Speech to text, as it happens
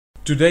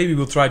Today we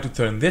will try to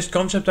turn this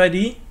concept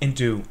idea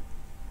into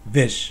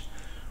this,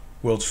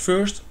 world's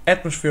first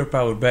atmosphere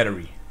powered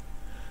battery.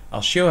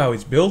 I'll show how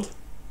it's built,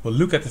 we'll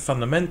look at the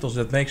fundamentals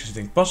that makes this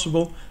thing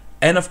possible,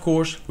 and of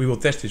course we will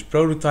test this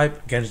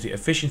prototype against the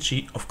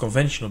efficiency of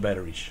conventional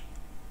batteries.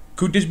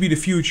 Could this be the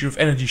future of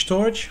energy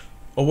storage,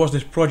 or was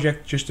this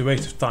project just a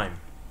waste of time?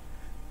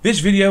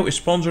 This video is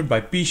sponsored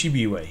by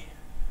PCBWay.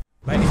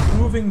 By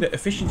improving the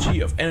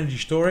efficiency of energy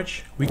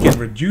storage, we can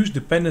reduce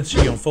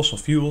dependency on fossil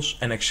fuels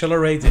and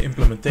accelerate the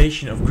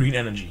implementation of green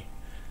energy.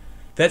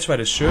 That's why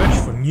the search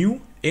for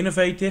new,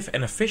 innovative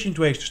and efficient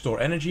ways to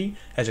store energy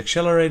has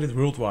accelerated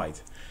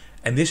worldwide.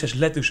 And this has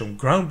led to some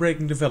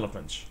groundbreaking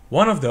developments.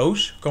 One of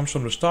those comes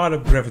from the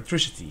startup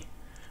Gravitricity,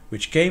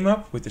 which came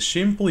up with the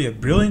simple yet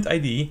brilliant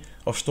idea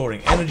of storing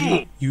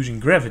energy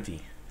using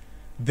gravity.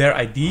 Their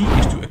idea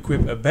is to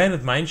equip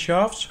abandoned mine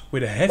shafts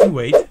with a heavy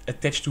weight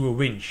attached to a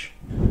winch.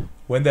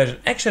 When there's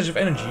an excess of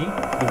energy,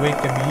 the weight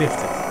can be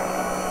lifted.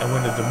 And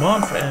when the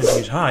demand for energy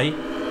is high,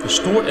 the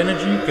stored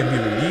energy can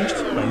be released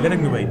by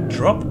letting the weight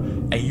drop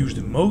and use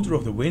the motor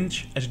of the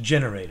winch as a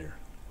generator.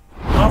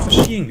 After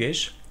seeing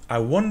this, I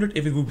wondered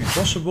if it would be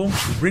possible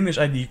to bring this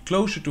idea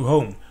closer to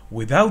home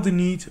without the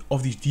need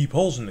of these deep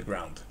holes in the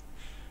ground.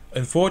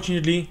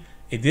 Unfortunately,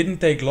 it didn't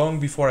take long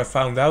before I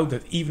found out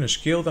that even a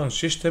scaled down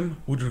system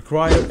would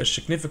require a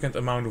significant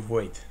amount of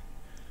weight.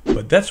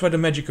 But that's where the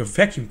magic of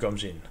vacuum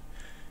comes in.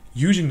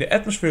 Using the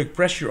atmospheric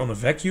pressure on a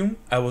vacuum,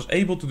 I was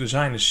able to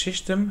design a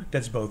system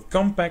that's both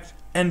compact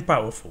and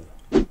powerful.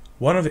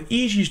 One of the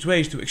easiest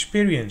ways to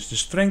experience the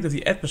strength of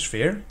the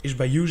atmosphere is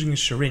by using a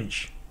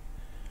syringe.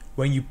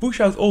 When you push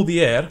out all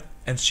the air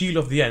and seal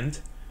off the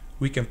end,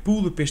 we can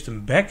pull the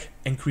piston back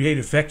and create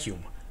a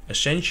vacuum,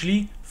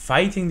 essentially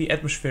fighting the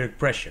atmospheric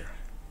pressure.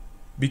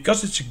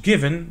 Because it's a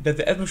given that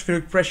the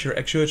atmospheric pressure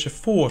exerts a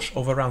force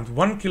of around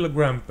 1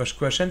 kg per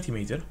square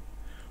centimeter,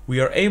 we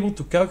are able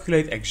to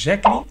calculate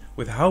exactly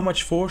with how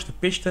much force the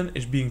piston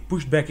is being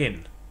pushed back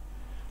in.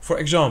 For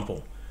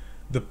example,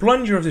 the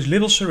plunger of this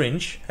little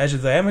syringe has a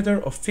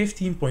diameter of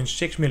 15.6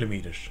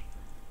 mm.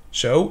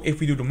 So, if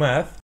we do the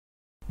math,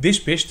 this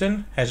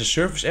piston has a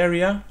surface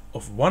area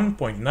of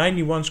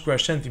 1.91 square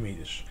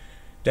centimeters.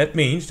 That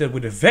means that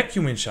with a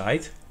vacuum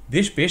inside,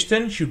 this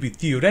piston should be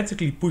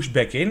theoretically pushed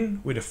back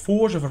in with a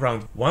force of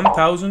around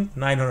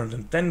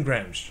 1910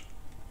 grams.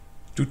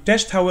 To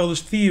test how well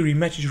this theory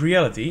matches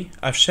reality,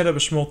 I've set up a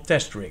small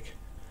test rig.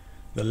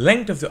 The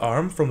length of the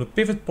arm from the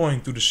pivot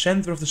point to the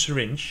center of the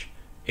syringe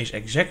is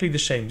exactly the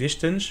same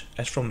distance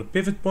as from the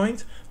pivot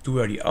point to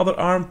where the other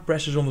arm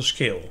presses on the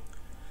scale.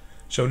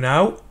 So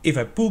now, if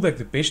I pull back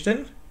the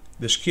piston,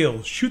 the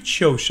scale should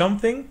show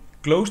something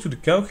close to the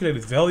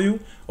calculated value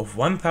of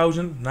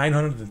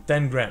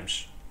 1910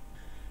 grams.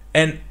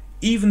 And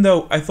even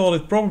though I thought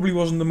it probably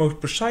wasn't the most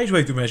precise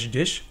way to measure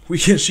this, we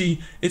can see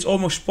it's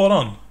almost spot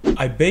on.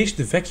 I based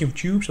the vacuum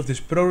tubes of this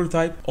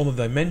prototype on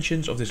the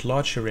dimensions of this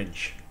large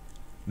syringe.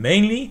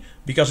 Mainly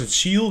because its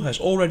seal has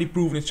already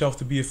proven itself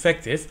to be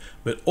effective,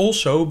 but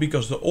also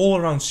because the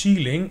all-around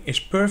sealing is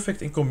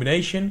perfect in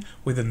combination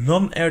with the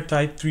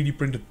non-airtight 3D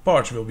printed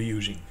parts we'll be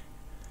using.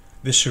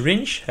 The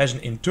syringe has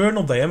an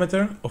internal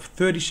diameter of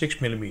 36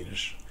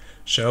 mm,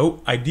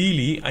 so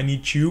ideally I need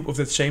a tube of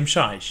that same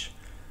size.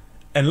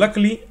 And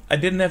luckily I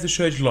didn't have to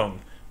search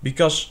long,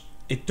 because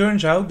it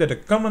turns out that a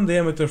common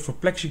diameter for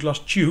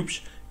plexiglass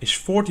tubes is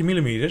 40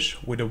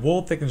 mm with a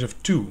wall thickness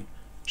of 2,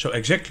 so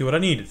exactly what I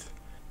needed.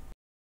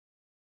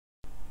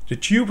 The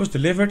tube was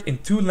delivered in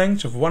two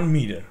lengths of 1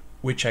 meter,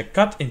 which I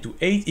cut into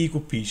 8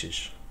 equal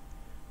pieces.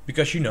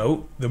 Because you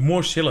know, the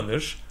more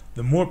cylinders,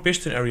 the more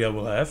piston area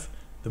we'll have,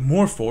 the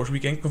more force we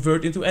can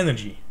convert into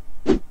energy.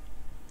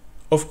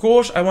 Of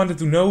course I wanted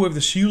to know if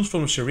the seals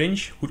from the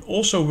syringe would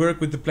also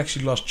work with the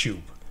plexiglass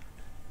tube.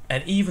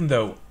 And even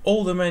though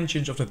all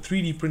dimensions of the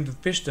 3D printed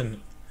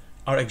piston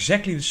are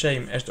exactly the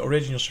same as the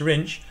original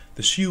syringe,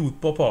 the seal would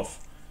pop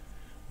off.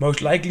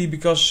 Most likely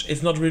because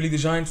it's not really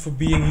designed for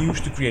being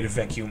used to create a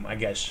vacuum, I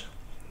guess.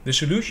 The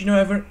solution,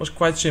 however, was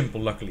quite simple,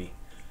 luckily.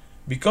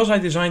 Because I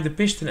designed the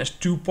piston as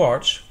two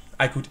parts,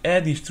 I could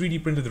add these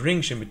 3D printed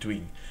rings in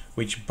between,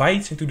 which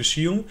bites into the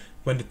seal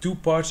when the two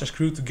parts are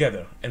screwed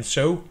together, and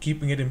so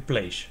keeping it in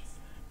place.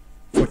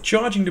 For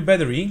charging the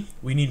battery,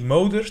 we need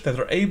motors that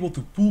are able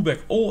to pull back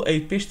all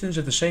 8 pistons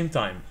at the same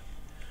time.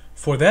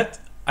 For that,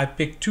 I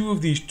picked two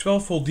of these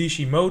 12-volt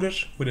DC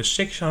motors with a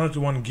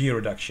 600-to-1 gear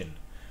reduction.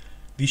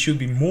 These should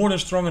be more than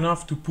strong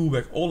enough to pull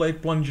back all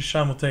 8 plungers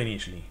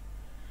simultaneously.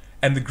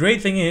 And the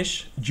great thing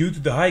is, due to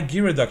the high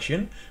gear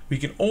reduction, we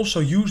can also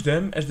use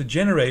them as the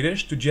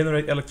generators to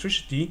generate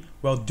electricity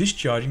while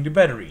discharging the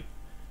battery.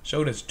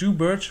 So that's 2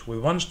 birds with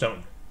 1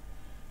 stone.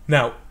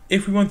 Now,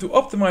 if we want to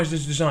optimize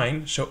this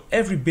design so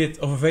every bit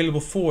of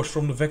available force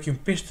from the vacuum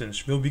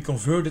pistons will be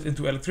converted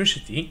into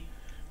electricity,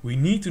 we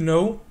need to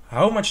know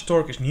how much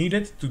torque is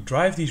needed to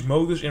drive these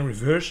motors in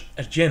reverse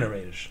as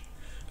generators.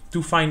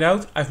 To find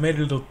out, I've made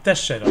a little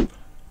test setup.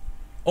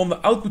 On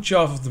the output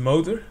shaft of the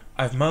motor,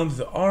 I've mounted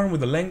the arm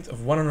with a length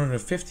of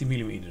 150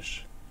 mm.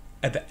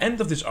 At the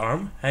end of this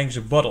arm hangs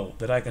a bottle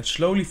that I can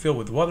slowly fill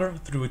with water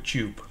through a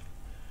tube.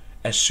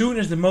 As soon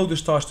as the motor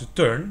starts to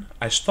turn,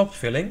 I stop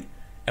filling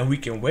and we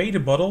can weigh the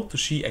bottle to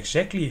see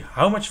exactly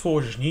how much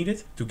force is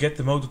needed to get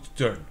the motor to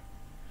turn.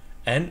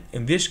 And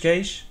in this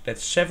case,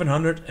 that's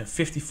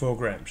 754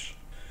 grams.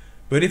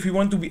 But if we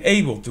want to be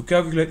able to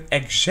calculate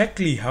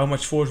exactly how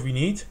much force we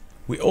need,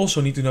 we also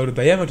need to know the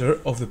diameter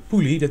of the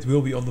pulley that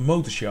will be on the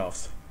motor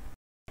shaft.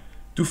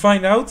 To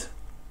find out,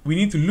 we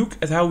need to look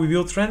at how we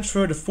will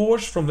transfer the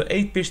force from the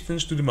 8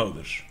 pistons to the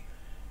motors.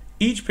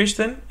 Each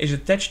piston is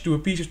attached to a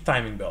piece of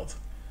timing belt.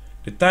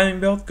 The timing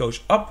belt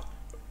goes up,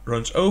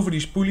 runs over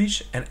these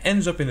pulleys and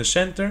ends up in the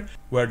center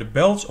where the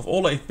belts of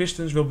all 8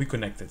 pistons will be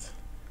connected.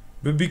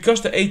 But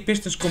because the 8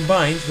 pistons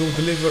combined will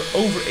deliver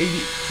over 80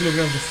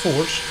 kilograms of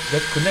force,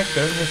 that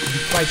connector has to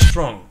be quite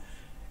strong.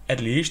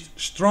 At least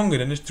stronger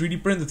than this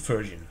 3D printed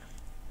version.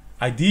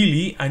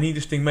 Ideally, I need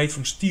this thing made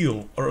from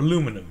steel or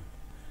aluminum.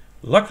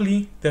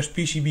 Luckily, there's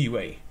PCB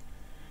way.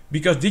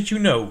 Because did you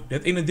know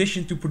that in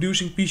addition to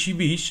producing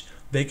PCBs,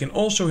 they can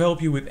also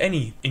help you with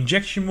any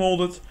injection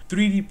molded,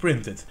 3D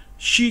printed,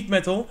 sheet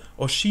metal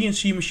or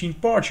CNC machine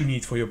parts you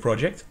need for your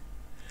project?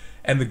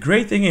 And the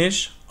great thing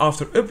is,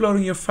 after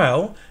uploading your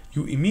file,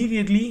 you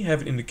immediately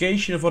have an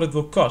indication of what it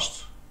will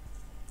cost.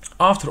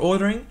 After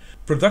ordering,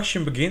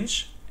 production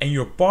begins and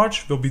your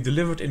parts will be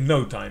delivered in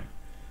no time.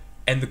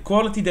 And the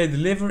quality they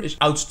deliver is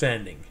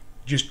outstanding.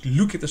 Just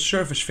look at the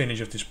surface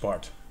finish of this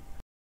part.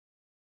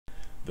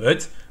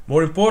 But,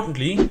 more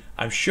importantly,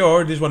 I'm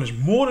sure this one is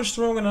more than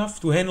strong enough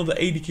to handle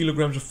the 80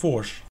 kilograms of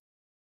force.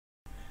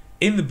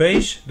 In the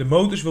base, the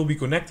motors will be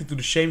connected to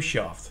the same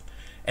shaft.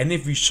 And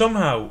if we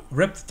somehow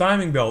wrap the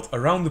timing belt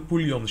around the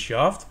pulley on the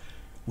shaft,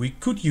 we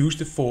could use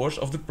the force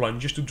of the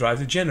plungers to drive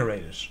the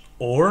generators,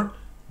 or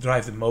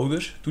drive the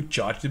motors to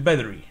charge the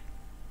battery.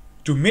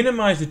 To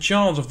minimize the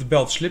chance of the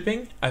belt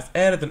slipping, I've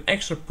added an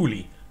extra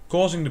pulley,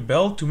 causing the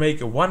belt to make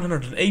a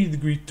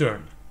 180-degree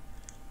turn.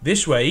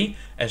 This way,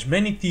 as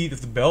many teeth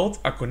of the belt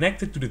are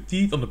connected to the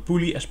teeth on the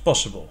pulley as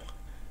possible.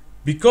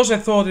 Because I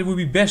thought it would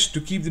be best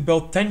to keep the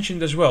belt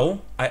tensioned as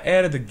well, I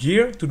added a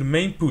gear to the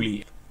main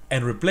pulley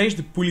and replaced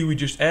the pulley we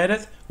just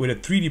added with a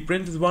 3D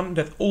printed one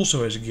that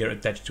also has a gear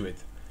attached to it.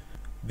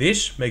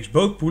 This makes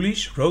both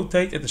pulleys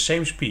rotate at the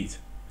same speed.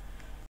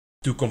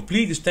 To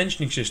complete this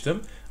tensioning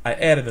system, I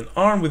added an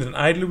arm with an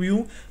idler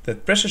wheel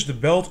that presses the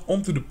belt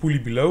onto the pulley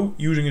below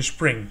using a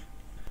spring.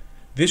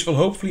 This will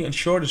hopefully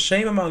ensure the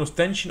same amount of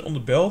tension on the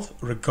belt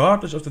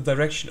regardless of the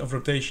direction of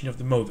rotation of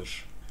the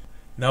motors.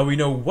 Now we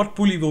know what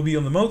pulley will be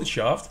on the motor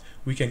shaft,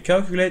 we can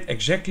calculate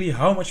exactly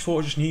how much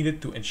force is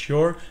needed to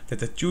ensure that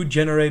the 2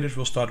 generators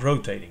will start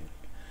rotating.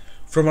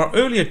 From our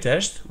earlier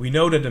test, we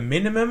know that a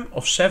minimum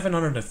of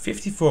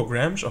 754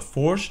 grams of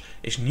force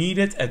is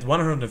needed at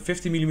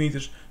 150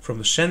 mm from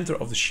the center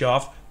of the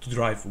shaft to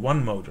drive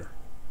one motor.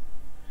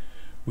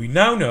 We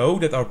now know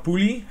that our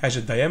pulley has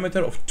a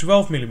diameter of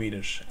 12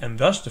 mm and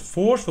thus the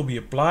force will be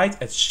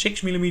applied at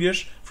 6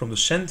 mm from the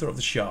center of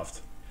the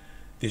shaft.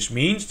 This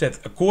means that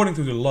according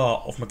to the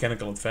law of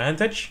mechanical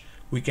advantage,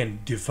 we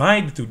can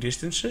divide the two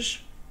distances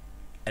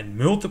and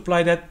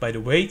multiply that by the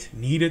weight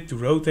needed to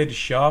rotate the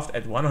shaft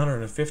at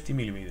 150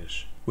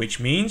 mm, which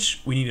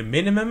means we need a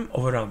minimum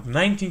of around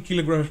 19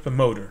 kilograms per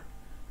motor.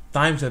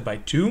 Times that by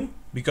 2,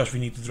 because we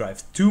need to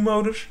drive 2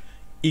 motors,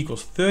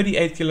 equals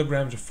 38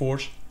 kilograms of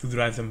force to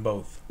drive them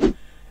both.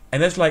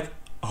 And that's like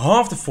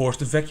half the force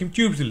the vacuum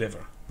tubes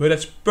deliver. But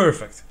that's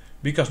perfect,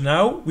 because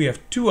now we have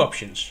 2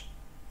 options.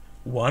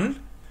 1,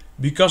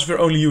 because we're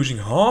only using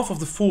half of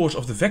the force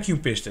of the vacuum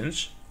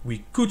pistons,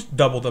 we could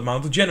double the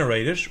amount of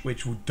generators,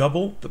 which would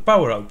double the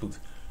power output.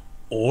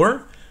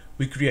 Or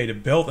we create a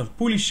belt and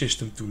pulley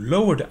system to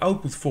lower the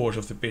output force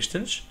of the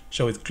pistons,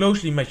 so it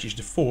closely matches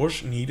the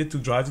force needed to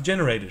drive the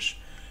generators,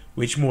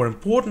 which more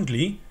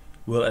importantly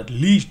will at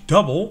least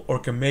double or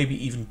can maybe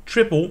even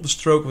triple the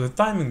stroke of the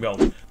timing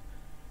belt.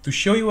 To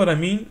show you what I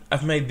mean,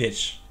 I've made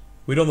this,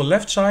 with on the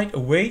left side a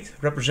weight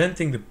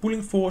representing the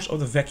pulling force of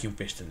the vacuum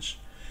pistons,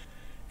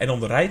 and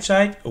on the right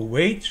side a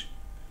weight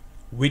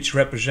which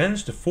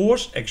represents the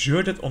force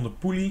exerted on the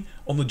pulley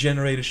on the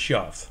generator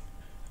shaft.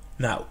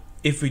 Now,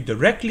 if we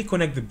directly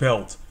connect the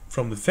belt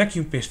from the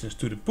vacuum pistons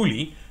to the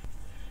pulley,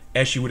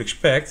 as you would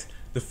expect,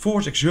 the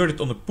force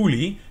exerted on the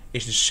pulley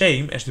is the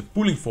same as the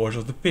pulling force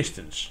of the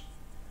pistons.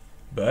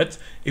 But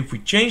if we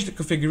change the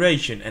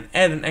configuration and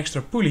add an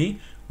extra pulley,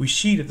 we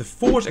see that the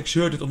force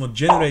exerted on the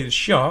generator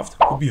shaft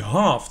will be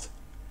halved.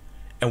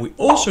 And we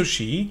also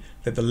see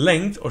that the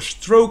length or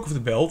stroke of the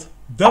belt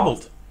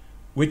doubled,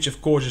 which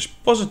of course is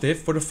positive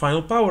for the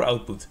final power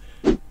output.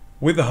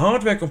 With the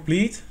hardware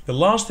complete, the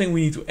last thing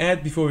we need to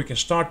add before we can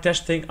start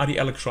testing are the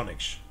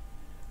electronics.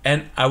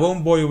 And I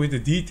won't bore you with the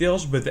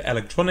details, but the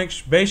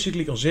electronics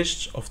basically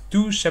consists of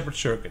 2 separate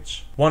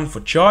circuits. One for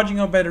charging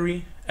our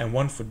battery and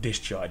one for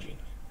discharging.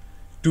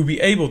 To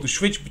be able to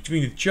switch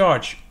between the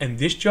charge and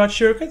discharge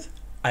circuit,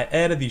 I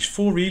added these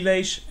 4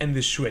 relays and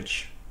this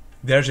switch.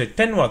 There's a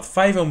 10 watt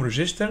 5 ohm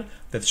resistor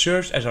that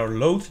serves as our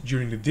load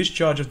during the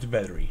discharge of the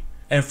battery.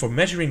 And for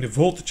measuring the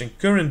voltage and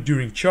current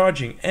during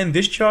charging and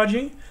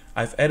discharging,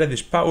 I've added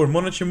this power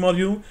monitor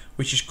module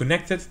which is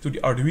connected to the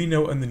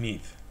Arduino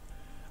underneath.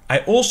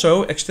 I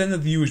also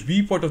extended the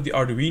USB port of the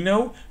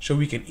Arduino so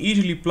we can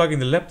easily plug in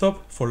the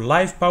laptop for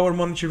live power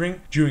monitoring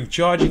during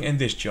charging and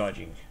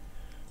discharging.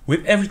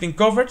 With everything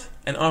covered,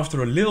 and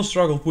after a little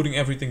struggle putting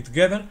everything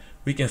together,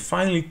 we can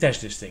finally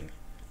test this thing.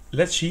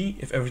 Let's see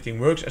if everything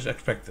works as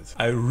expected.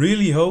 I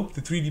really hope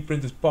the 3D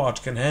printed parts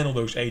can handle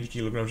those 80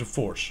 kilograms of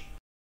force.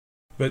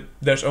 But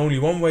there's only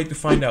one way to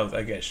find out,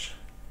 I guess.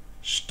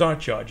 Start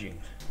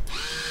charging.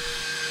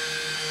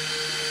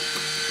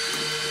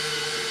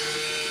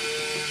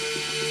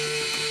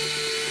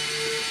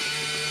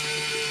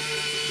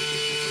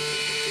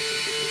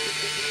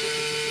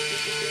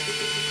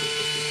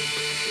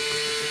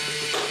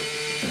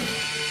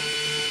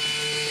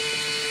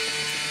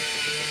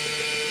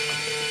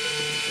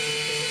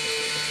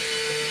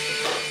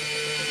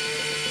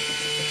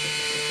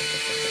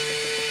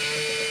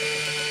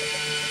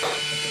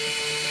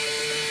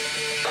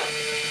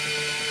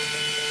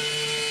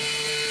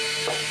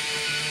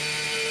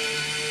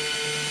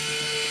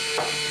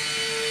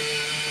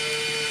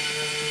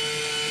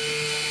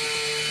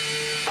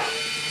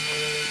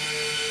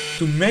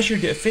 To measure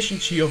the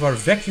efficiency of our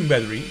vacuum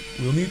battery,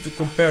 we'll need to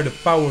compare the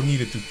power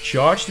needed to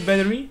charge the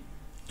battery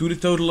to the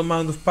total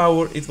amount of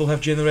power it will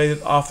have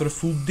generated after a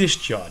full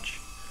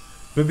discharge.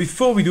 But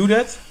before we do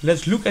that,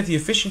 let's look at the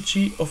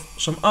efficiency of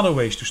some other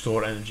ways to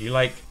store energy,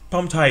 like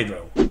pumped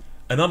hydro.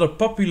 Another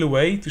popular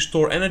way to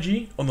store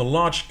energy on a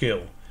large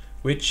scale,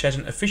 which has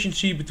an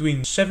efficiency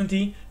between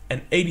 70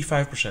 and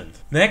 85%.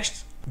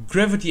 Next,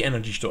 gravity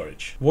energy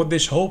storage, what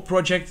this whole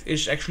project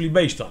is actually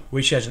based on,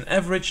 which has an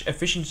average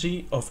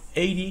efficiency of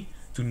 80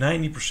 to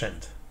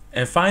 90%.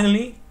 And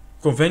finally,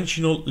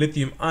 conventional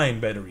lithium-ion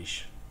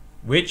batteries,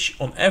 which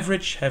on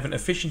average have an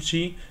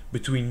efficiency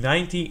between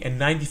 90 and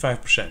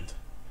 95%.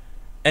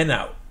 And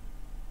now,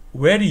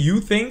 where do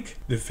you think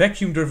the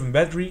vacuum-driven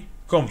battery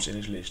comes in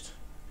this list?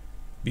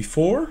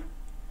 Before,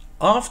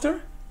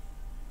 after,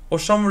 or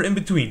somewhere in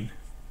between?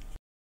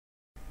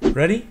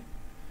 Ready?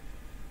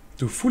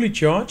 To fully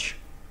charge,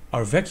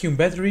 our vacuum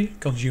battery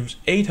consumes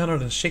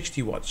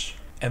 860 watts,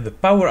 and the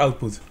power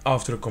output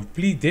after a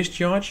complete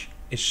discharge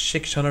is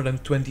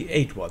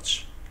 628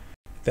 watts.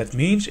 That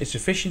means its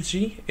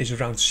efficiency is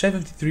around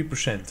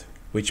 73%,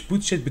 which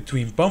puts it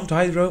between pumped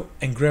hydro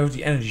and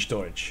gravity energy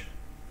storage.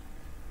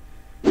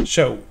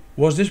 So,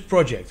 was this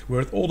project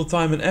worth all the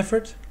time and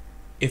effort?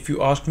 If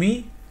you ask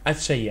me, I'd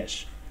say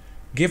yes.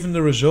 Given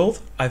the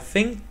result, I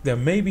think there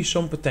may be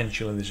some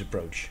potential in this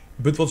approach.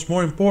 But what's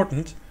more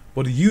important,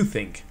 what do you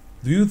think?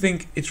 Do you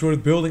think it's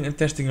worth building and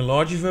testing a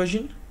larger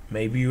version?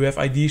 Maybe you have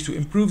ideas to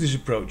improve this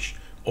approach,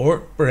 or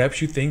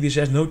perhaps you think this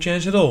has no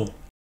chance at all.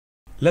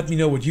 Let me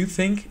know what you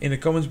think in the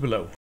comments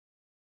below.